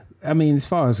 But I mean, as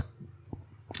far as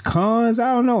cons,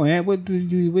 I don't know, man. What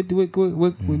cons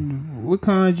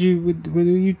what do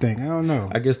you think? I don't know.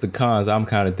 I guess the cons I'm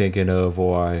kind of thinking of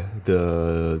are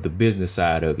the business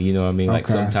side of it. You know what I mean? Like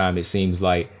sometimes it seems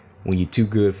like when you're too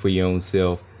good for your own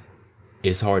self,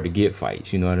 it's hard to get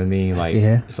fights. You know what I mean? Like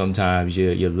sometimes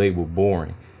you're labeled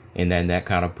boring, and then that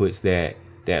kind of puts that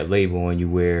label on you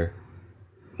where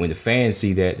when the fans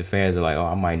see that, the fans are like, oh,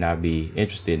 I might not be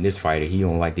interested in this fighter. He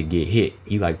don't like to get hit.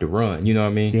 He like to run. You know what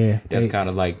I mean? Yeah. That's kind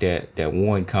of like that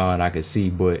one con I could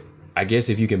see. But I guess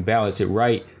if you can balance it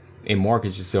right and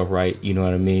market yourself right, you know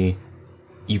what I mean,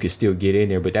 you can still get in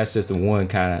there. But that's just the one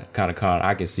kind of con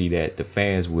I can see that the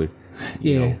fans would,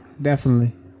 you know.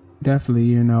 Definitely.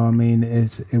 You know, I mean,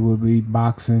 it would be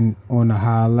boxing on a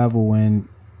high level when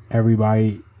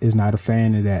everybody is not a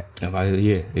fan of that.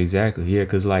 Yeah, exactly. Yeah,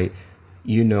 because like,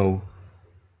 you know,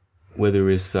 whether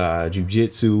it's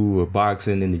jiu-jitsu or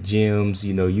boxing in the gyms,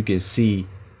 you know, you can see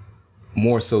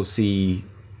the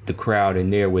crowd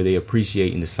in there where they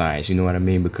appreciating the science, you know what I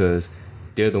mean? Because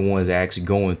they're the ones that actually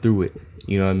going through it,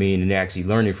 you know what I mean? And they're actually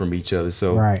learning from each other.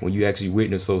 So when you actually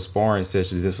witness those sparring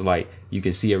sessions, it's like you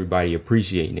can see everybody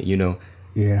appreciating it, you know?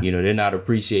 Yeah. You know, they're not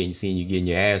appreciating seeing you getting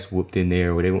your ass whooped in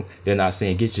there, or they're not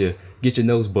saying get your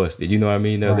nose busted, you know what I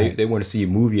mean? No, they want to see you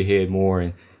move your head more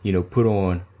and, you know, put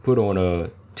on a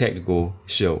technical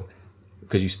show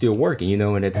because you're still working, you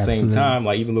know, and at the same time,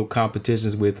 like even little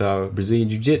competitions with Brazilian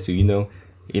Jiu-Jitsu, you know,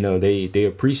 they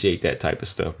appreciate that type of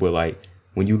stuff. But like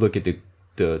when you look at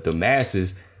the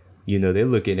masses, you know, they're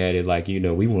looking at it like, you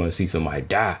know, we want to see somebody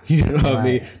die, you know what I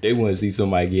mean? They want to see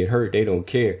somebody get hurt. They don't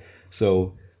care.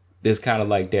 So there's kind of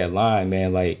like that line,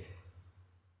 man, like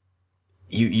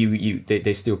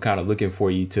they still kind of looking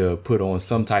for you to put on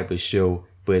some type of show,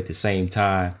 but at the same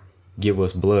time, give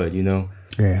us blood, you know?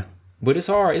 Yeah. But it's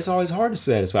hard. It's always hard to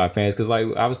satisfy fans because,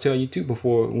 like I was telling you too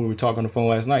before when we were talking on the phone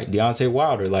last night, Deontay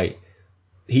Wilder, like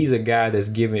he's a guy that's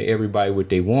giving everybody what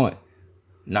they want,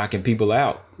 knocking people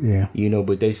out. Yeah. You know,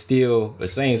 but they still are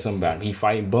saying something about him. He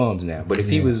fighting bums now. But if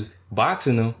he was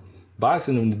boxing them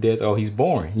to death, oh, he's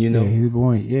boring, you know? Yeah, he's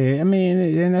boring. Yeah, I mean,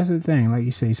 and that's the thing. Like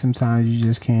you say, sometimes you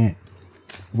just can't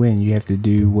win. You have to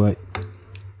do what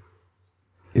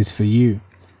is for you.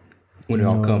 When it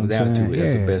all comes down to it,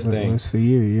 that's the best thing. What's for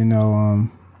you, you know?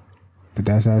 But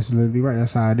that's absolutely right.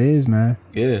 That's how it is, man.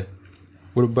 Yeah.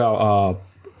 What about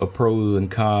a pros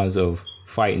and cons of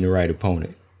fighting the right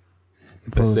opponent?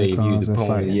 Let's say if you the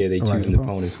opponent, they choosing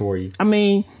opponents for you. I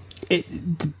mean,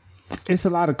 it's a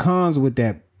lot of cons with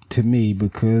that to me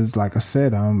because, like I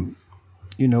said,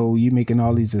 you know, you're making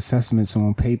all these assessments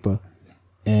on paper,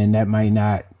 and that might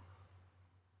not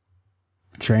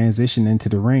transition into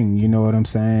the ring. You know what I'm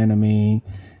saying? I mean,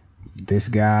 this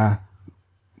guy,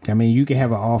 I mean, you can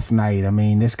have an off night. I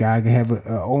mean, this guy can have an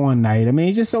on night. I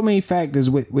mean, just so many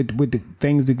factors with the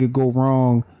things that could go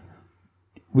wrong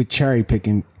with cherry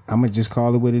picking. I'm gonna just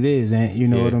call it what it is, and you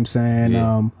know what I'm saying.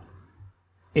 Yeah.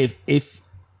 If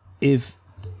if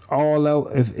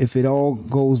it all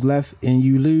goes left and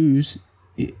you lose,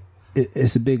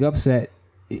 it's a big upset.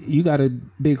 You got a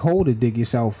big hole to dig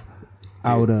yourself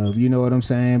out of. You know what I'm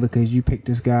saying? Because you picked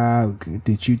this guy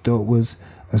that you thought was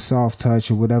a soft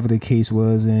touch or whatever the case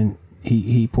was, and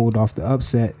he pulled off the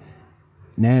upset.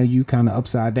 Now you kind of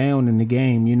upside down in the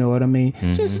game. You know what I mean?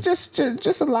 Mm-hmm.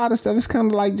 Just a lot of stuff. It's kind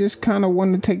of like just kind of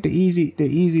wanting to take the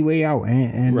easy way out,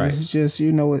 and right. It's just,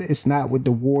 you know, it's not what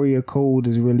the warrior code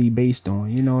is really based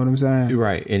on. You know what I'm saying?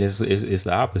 Right, and it's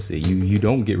the opposite. You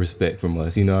don't get respect from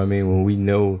us. You know what I mean? When we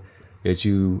know that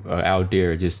you are out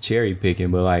there just cherry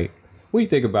picking, but like, what do you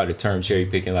think about the term cherry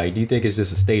picking? Like, do you think it's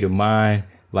just a state of mind?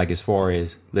 Like, as far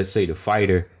as, let's say, the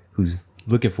fighter who's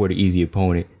looking for the easy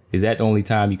opponent, is that the only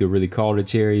time you could really call it a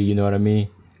cherry? You know what I mean?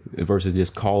 Versus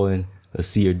just calling a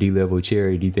C or D level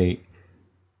cherry. Do you think,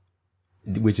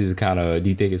 do you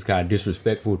think it's kind of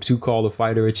disrespectful to call a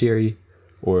fighter a cherry,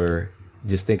 or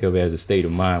just think of it as a state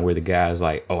of mind where the guy's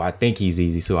like, oh, I think he's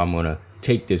easy, so I'm gonna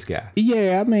take this guy?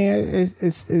 Yeah, I mean,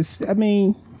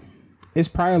 it's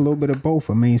probably a little bit of both.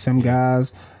 I mean, some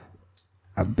guys,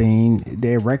 I mean,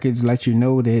 their records let you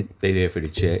know that they there for the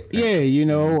check. Yeah, you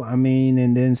know, I mean,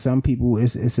 and then some people,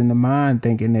 it's in the mind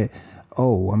thinking that,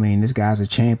 oh, I mean, this guy's a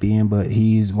champion, but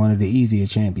he's one of the easier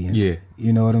champions. Yeah,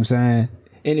 you know what I'm saying?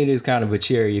 And it is kind of a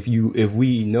cherry if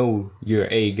we know you're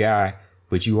A guy,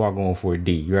 but you are going for a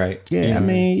D, right? Yeah, you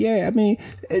know I mean,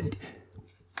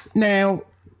 now.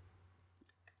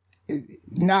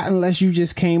 Not unless you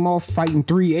just came off fighting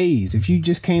 3 A's. If you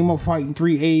just came off fighting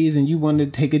 3 A's and you wanted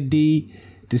to take a D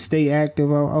to stay active,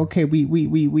 okay, we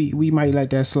might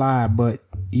let that slide, but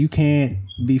you can't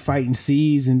be fighting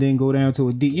C's and then go down to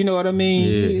a D. You know what I mean?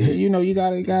 Yeah. You know, you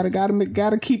gotta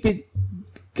keep it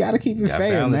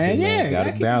fair, man. Yeah,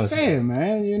 gotta keep it fair,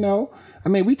 man. You know, I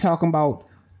mean, we talking about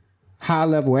high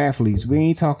level athletes. We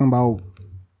ain't talking about,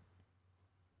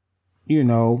 you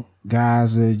know,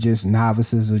 guys are just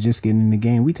novices or just getting in the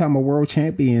game. We talking about world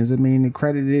champions. I mean,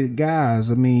 accredited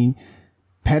guys. I mean,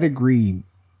 pedigree,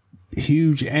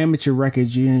 huge amateur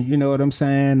records. You know what I'm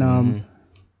saying?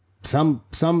 Some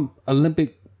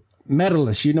Olympic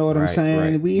medalists. You know what I'm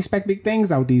saying? Right. We expect big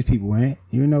things out of these people, man.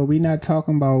 You know, we not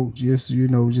talking about just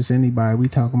anybody. We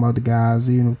talking about the guys,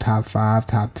 you know, top 5,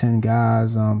 top 10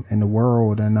 guys in the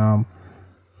world. And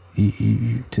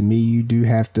to me, you do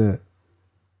have to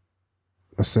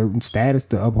a certain status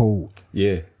to uphold.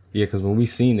 Yeah, because when we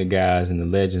seen the guys and the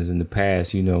legends in the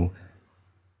past, you know,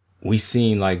 we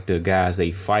seen like the guys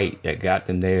they fight that got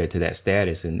them there to that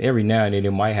status, and every now and then they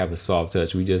might have a soft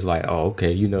touch. We just like, oh,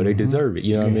 okay, you know, they deserve it.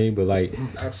 You know what I mean? But like,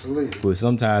 absolutely. But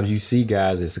sometimes you see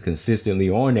guys that's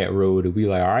consistently on that road to be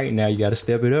like, all right, now you got to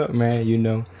step it up, man. You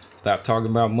know, stop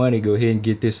talking about money. Go ahead and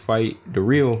get this fight, the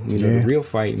real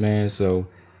fight, man. So,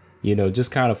 you know,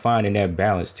 just kind of finding that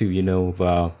balance too. You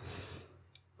know,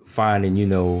 finding, you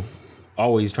know,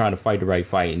 always trying to fight the right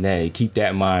fight, and then keep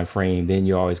that mind frame. Then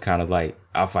you're always kind of like,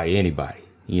 I'll fight anybody.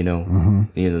 You know,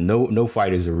 you know, no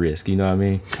fight is a risk. You know what I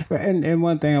mean? And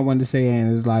one thing I wanted to say,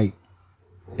 and is like,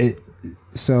 it.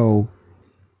 So,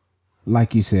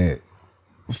 like you said,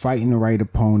 fighting the right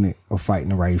opponent or fighting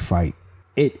the right fight.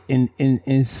 It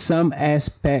in some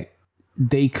aspect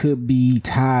they could be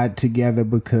tied together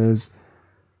because,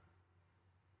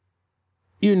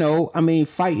 you know, I mean,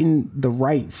 fighting the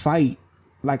right fight,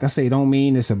 like I say, don't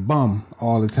mean it's a bum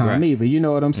all the time either. You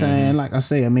know what I'm saying? Like I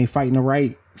say, I mean, fighting the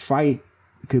right fight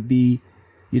could be,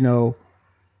 you know,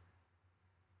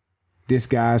 this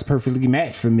guy's perfectly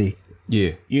matched for me.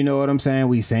 Yeah. You know what I'm saying?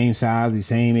 We same size, we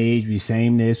same age, we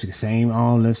same this, we same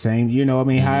arm lift, same, you know what I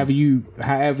mean? However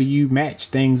you match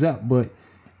things up, but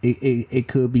it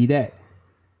could be that.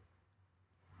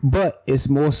 But it's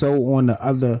more so on the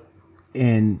other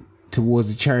end,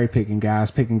 towards the cherry picking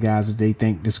guys that they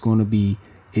think that's going to be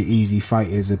an easy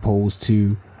fight, as opposed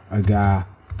to a guy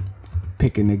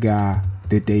picking a guy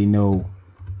that they know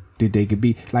that they could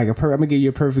be. Like I'm gonna give you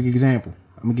a perfect example.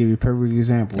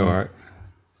 All right.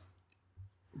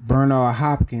 Bernard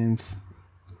Hopkins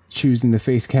choosing to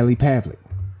face Kelly Pavlik.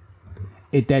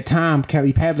 At that time,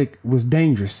 Kelly Pavlik was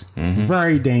dangerous,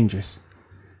 very dangerous.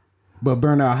 But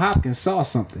Bernard Hopkins saw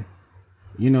something.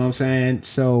 You know what I'm saying?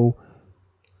 So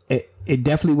it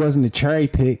definitely wasn't a cherry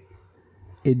pick.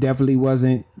 It definitely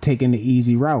wasn't taking the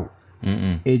easy route.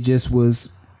 It just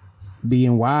was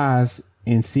being wise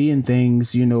and seeing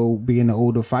things, you know, being an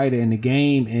older fighter in the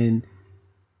game. And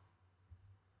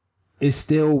it's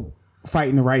still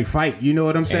fighting the right fight. You know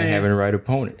what I'm saying? And having the right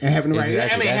opponent. And having the right,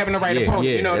 exactly. having the right opponent.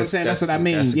 You know what I'm saying? That's what I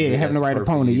mean. Having the right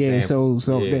opponent. Example.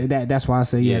 So that's why I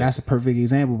say, that's a perfect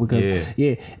example because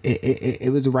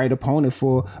it was the right opponent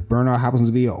for Bernard Hopkins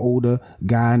to be an older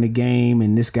guy in the game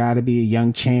and this guy to be a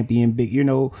young champion, big,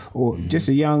 or just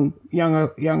a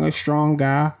younger, strong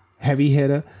guy, heavy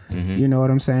hitter. You know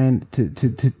what I'm saying?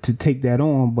 To take that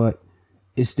on, but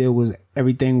it still was,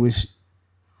 everything was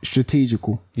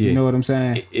strategical. You know what I'm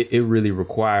saying? It really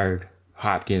required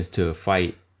Hopkins to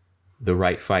fight the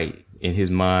right fight in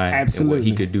his mind. Absolutely. And what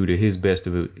he could do to his best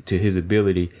to his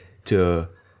ability to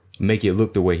make it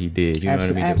look the way he did. You know what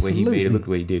I mean? Absolutely. The way he made it look the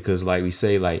way he did. Because like we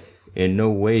say, like in no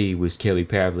way was Kelly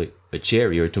Pavlik a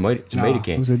cherry or a tomato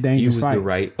can. It was a dangerous fight. He was the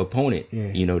right opponent.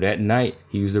 Yeah. That night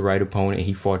he was the right opponent.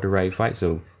 He fought the right fight.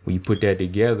 So when you put that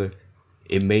together,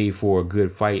 it made for a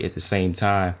good fight at the same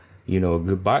time. A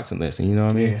good boxing lesson. You know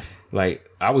what I mean? Yeah. Like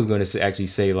I was going to actually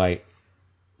say like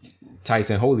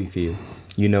Tyson Holyfield.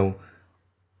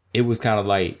 It was kind of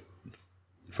like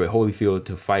for Holyfield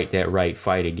to fight that right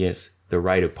fight against the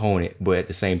right opponent, but at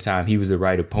the same time he was the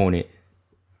right opponent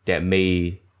that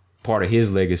made part of his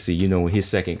legacy. His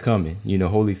second coming.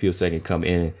 Holyfield's second coming,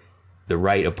 and the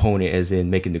right opponent as in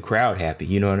making the crowd happy.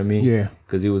 You know what I mean? Yeah.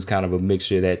 Because it was kind of a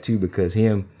mixture of that too. Because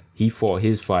he fought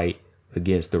his fight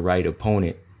against the right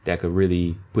opponent that could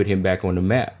really put him back on the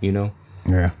map,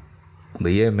 Yeah. But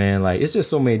yeah, man, like it's just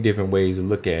so many different ways to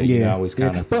look at it. I always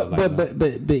kind of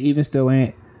but even still,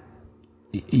 Ant,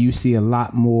 you see a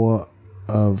lot more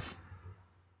of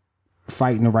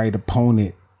fighting the right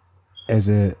opponent as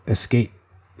a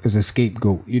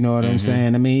scapegoat. You know what I'm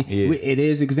saying? I mean, it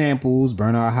is examples: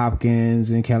 Bernard Hopkins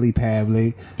and Kelly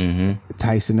Pavlik,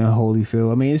 Tyson and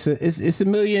Holyfield. I mean, it's a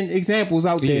million examples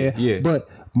out there. Yeah. But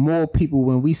more people,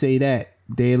 when we say that,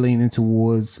 they're leaning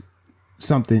towards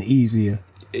something easier.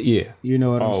 Yeah. You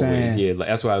know what I'm saying? Yeah. Like,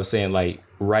 that's why I was saying, like,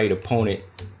 right opponent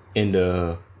in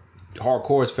the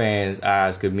hardcore fans'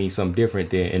 eyes could mean something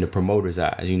different than in the promoter's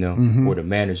eyes, or the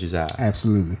manager's eyes.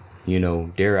 Absolutely.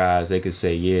 Their eyes, they could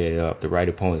say, the right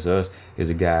opponent to us is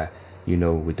a guy,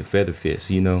 with the feather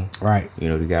fist, Right.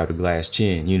 The guy with the glass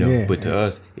chin, but to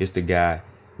us, it's the guy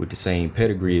with the same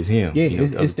pedigree as him. Yeah,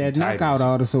 it's that knockout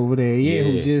artist over there. Yeah,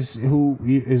 who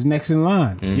is next in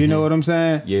line. You know what I'm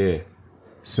saying? Yeah.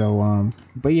 So,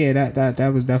 but yeah,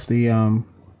 that was definitely a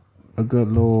good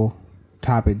little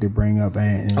topic to bring up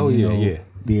and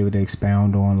be able to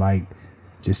expound on, like,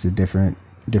 just the different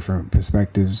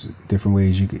perspectives, different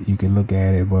ways you could look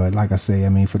at it. But like I say, I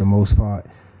mean, for the most part,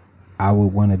 I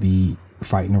would want to be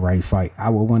fighting the right fight. I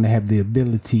would want to have the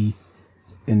ability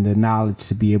and the knowledge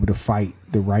to be able to fight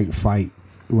the right fight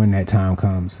when that time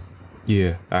comes.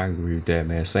 Yeah, I agree with that,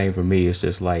 man. Same for me. It's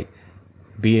just like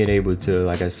being able to,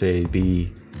 like I said,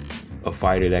 be a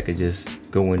fighter that could just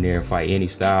go in there and fight any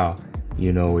style,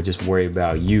 or just worry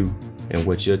about you and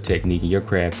what your technique and your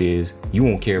craft is. You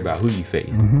won't care about who you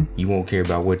face. You won't care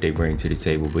about what they bring to the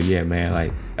table. But yeah, man,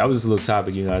 like that was a little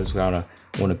topic, I just kind of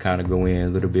want to go in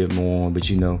a little bit more on, but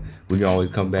we can always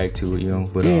come back to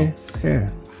it, but it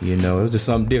was just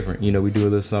something different. We do a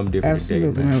little something different.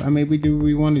 Absolutely, today, man. I mean, we do what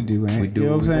we want to do, man. We do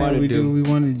what we want to do. We do what we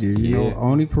want to do.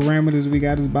 Only parameters we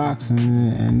got is boxing,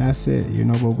 and that's it.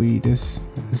 But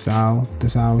this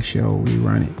our show. We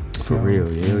run it for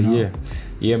real.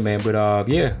 Yeah, man. But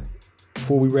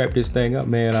before we wrap this thing up,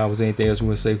 man, was anything else you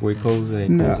want to say before we close?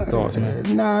 Any closing thoughts,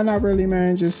 man? No, not really,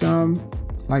 man. Just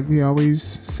like we always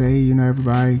say,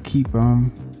 everybody keep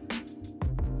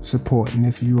supporting.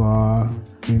 If you are,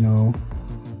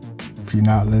 if you're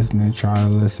not listening, try to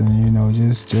listen.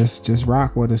 Just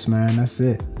rock with us, man. That's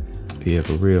it. Yeah,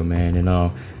 for real, man.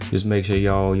 And just make sure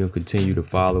y'all continue to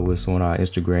follow us on our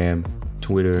Instagram,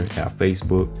 Twitter, our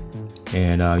Facebook.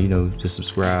 And, just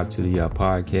subscribe to the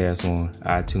podcast on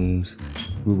iTunes,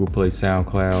 Google Play,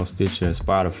 SoundCloud, Stitcher, and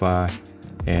Spotify.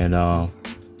 And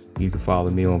you can follow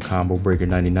me on Combo Breaker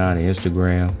 99 on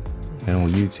Instagram and on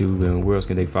YouTube. And where else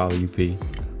can they follow you, P?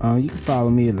 You can follow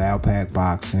me at Loud Pack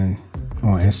Boxing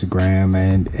on Instagram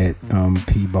and at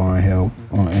P Barnhill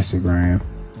on Instagram.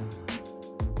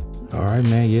 All right,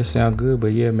 man. Yeah, sound good.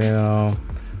 But yeah, man,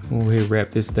 we'll here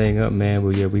wrap this thing up, man.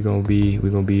 But yeah, we're gonna be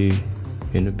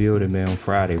in the building, man, on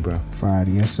Friday, bro.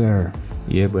 Friday, yes, sir.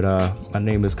 Yeah, but my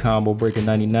name is Combo Breaker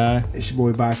 99. It's your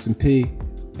boy Boxing P.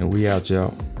 And we out,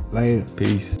 y'all. Later.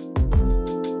 Peace.